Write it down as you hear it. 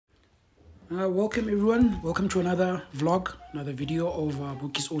Welcome everyone, welcome to another vlog, another video of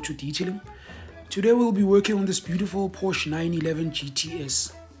Bookie's Auto Detailing. Today we'll be working on this beautiful Porsche 911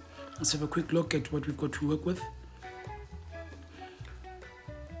 GTS. Let's have a quick look at what we've got to work with.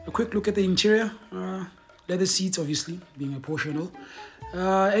 A quick look at the interior, leather seats obviously, being a Porsche and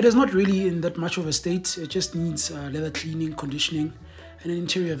all. It is not really in that much of a state, it just needs leather cleaning, conditioning and an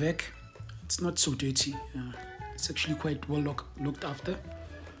interior vac. It's not so dirty, it's actually quite well looked after.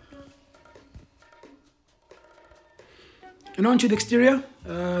 And on to the exterior,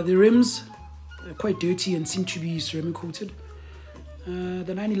 the rims are quite dirty and seem to be ceramic coated.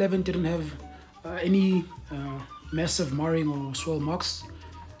 The 911 didn't have any massive marring or swirl marks.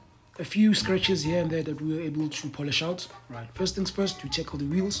 A few scratches here and there that we were able to polish out. Right, first things first, we tackle the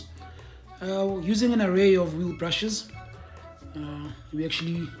wheels. Using an array of wheel brushes, we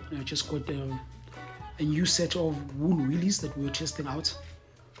actually just got a new set of wool wheelies that we were testing out.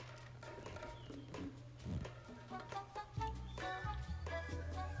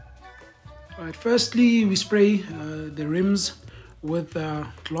 Alright, firstly we spray the rims with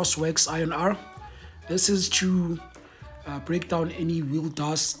gloss wax iron R. This is to break down any wheel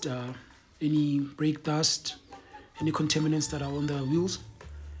dust, any brake dust, any contaminants that are on the wheels.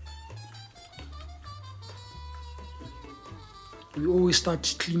 We always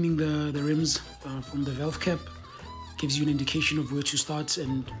start cleaning the rims from the valve cap. Gives you an indication of where to start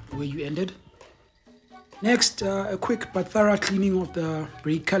and where you ended. Next, a quick but thorough cleaning of the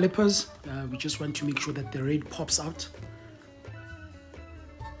brake calipers. We just want to make sure that the red pops out.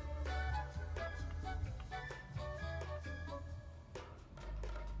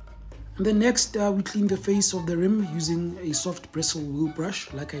 And then next, we clean the face of the rim using a soft bristle wheel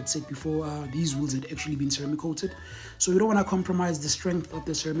brush. Like I had said before, these wheels had actually been ceramic coated. So we don't want to compromise the strength of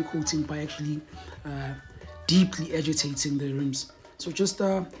the ceramic coating by actually deeply agitating the rims. So just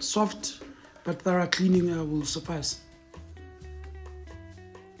soft but thorough cleaning will suffice.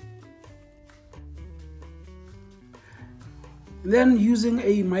 Then using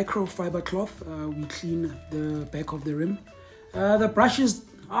a microfiber cloth, we clean the back of the rim. The brushes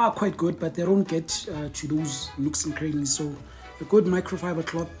are quite good, but they don't get to those nooks and crannies, so a good microfiber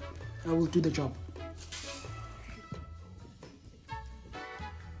cloth will do the job.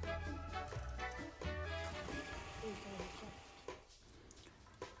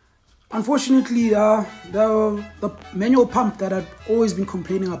 Unfortunately, the manual pump that I've always been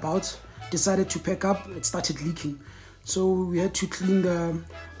complaining about decided to pack up. It started leaking, so we had to clean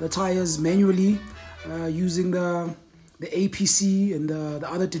the tires manually using the APC and the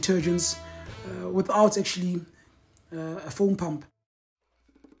other detergents without actually a foam pump.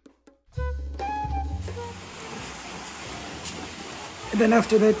 And then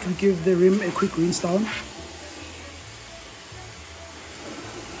after that, we give the rim a quick rinse down.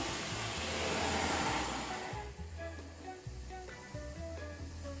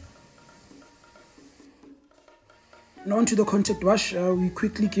 And on to the contact wash, we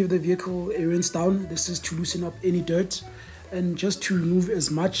quickly give the vehicle a rinse down. This is to loosen up any dirt and just to remove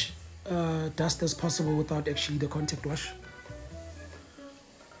as much dust as possible without actually the contact wash.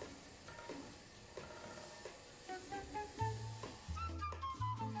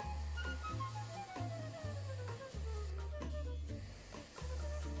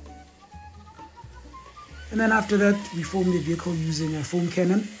 And then after that, we foam the vehicle using a foam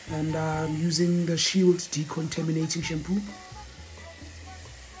cannon and using the Shield decontaminating shampoo.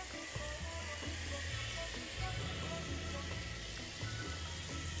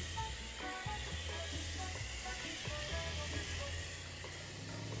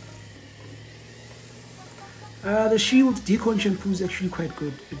 The Shield decon shampoo is actually quite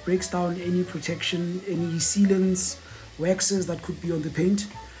good. It breaks down any protection, any sealants, waxes that could be on the paint.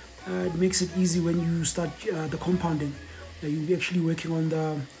 It makes it easy when you start the compounding. You'll be actually working on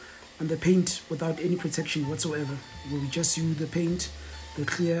the paint without any protection whatsoever. We'll just use the paint, the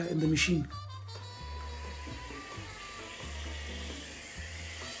clear, and the machine.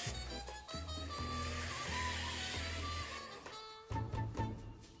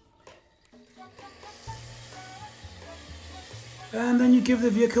 And then you give the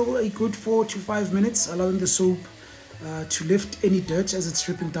vehicle a good 4 to 5 minutes, allowing the soap to lift any dirt as it's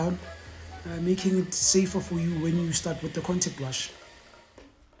dripping down, making it safer for you when you start with the contact wash.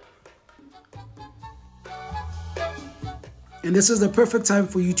 And this is the perfect time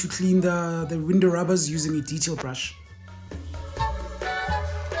for you to clean the window rubbers using a detail brush.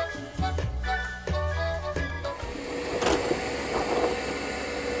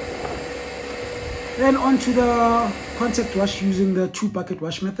 Then onto the contact wash using the 2-bucket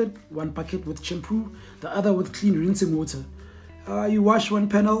wash method. 1 bucket with shampoo, the other with clean rinsing water. You wash one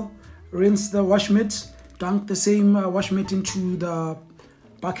panel, rinse the wash mitt, dunk the same wash mitt into the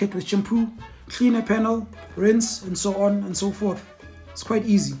bucket with shampoo, clean a panel, rinse, and so on and so forth. It's quite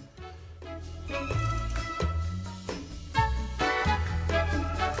easy.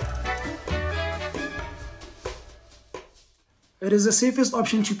 It is the safest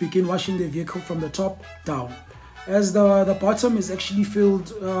option to begin washing the vehicle from the top down, as the bottom is actually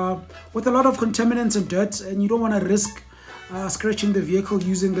filled with a lot of contaminants and dirt, and you don't want to risk scratching the vehicle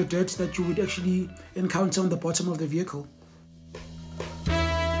using the dirt that you would actually encounter on the bottom of the vehicle.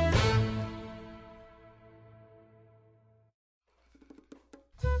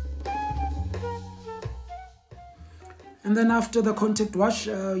 And then after the contact wash,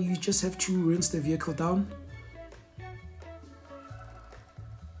 you just have to rinse the vehicle down.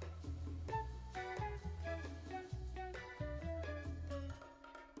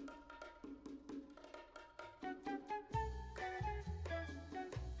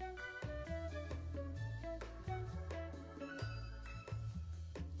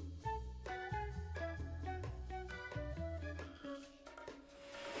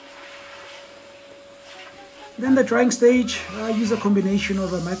 Then the drying stage, I use a combination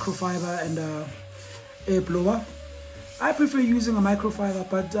of a microfiber and a air blower. I prefer using a microfiber,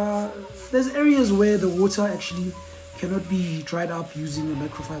 but there's areas where the water actually cannot be dried up using a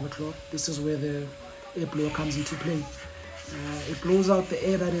microfiber cloth. This is where the air blower comes into play. It blows out the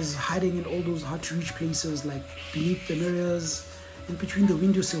air that is hiding in all those hard to reach places, like beneath the mirrors and between the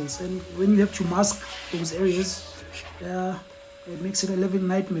window sills. And when you have to mask those areas, it makes it a living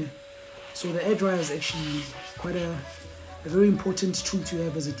nightmare. So the air dryer is actually quite a very important tool to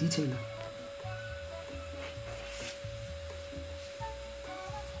have as a detailer.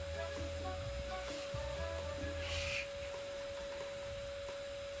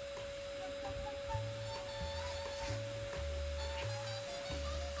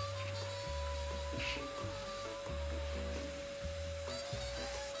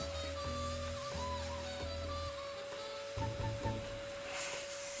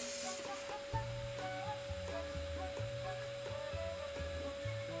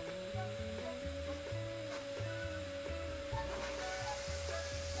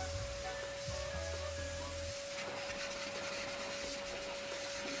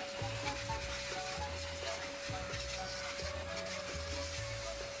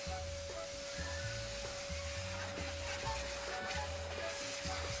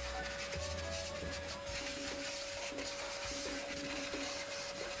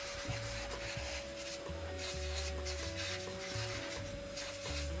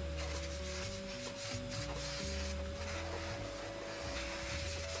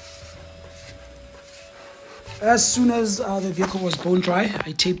 As soon as the vehicle was bone dry,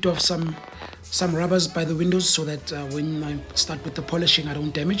 I taped off some rubbers by the windows so that when I start with the polishing, I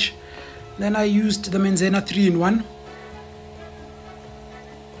don't damage. Then I used the Menzena 3-in-1.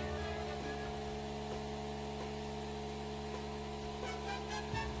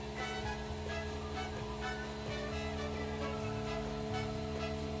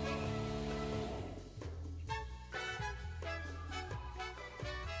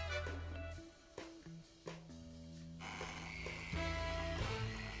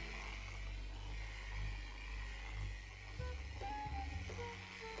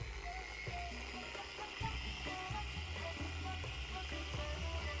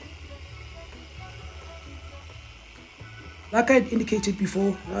 Like I indicated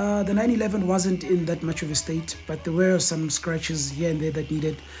before, the 911 wasn't in that much of a state, but there were some scratches here and there that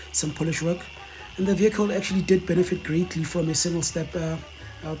needed some polish work. And the vehicle actually did benefit greatly from a single step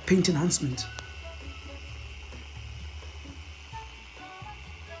paint enhancement.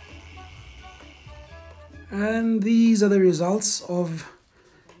 And these are the results of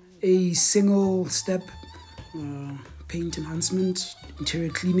a single step paint enhancement, interior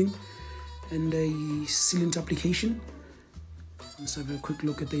cleaning, and a sealant application. Let's have a quick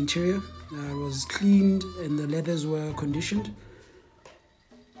look at the interior. It was cleaned and the leathers were conditioned.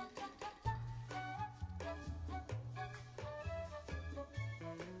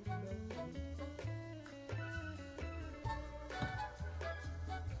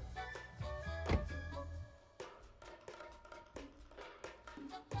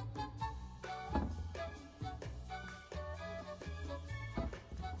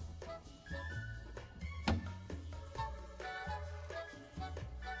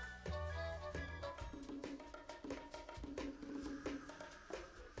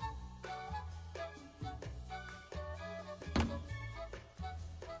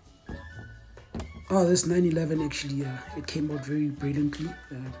 Oh, this 911 actually, it came out very brilliantly.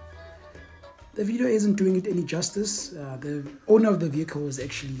 the video isn't doing it any justice. The owner of the vehicle was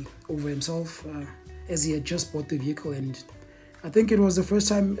actually over himself, as he had just bought the vehicle, and I think it was the first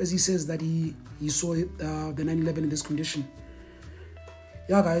time, as he says, that he saw the 911 in this condition.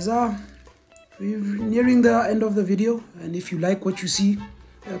 Yeah, guys, we're nearing the end of the video, and if you like what you see,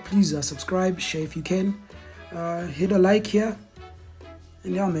 please subscribe, share if you can, hit a like here,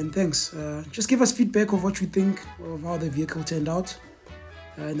 and yeah, man, thanks. Just give us feedback of what you think of how the vehicle turned out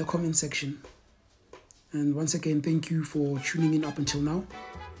in the comment section. And once again, thank you for tuning in up until now.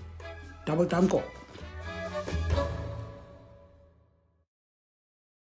 Double time call.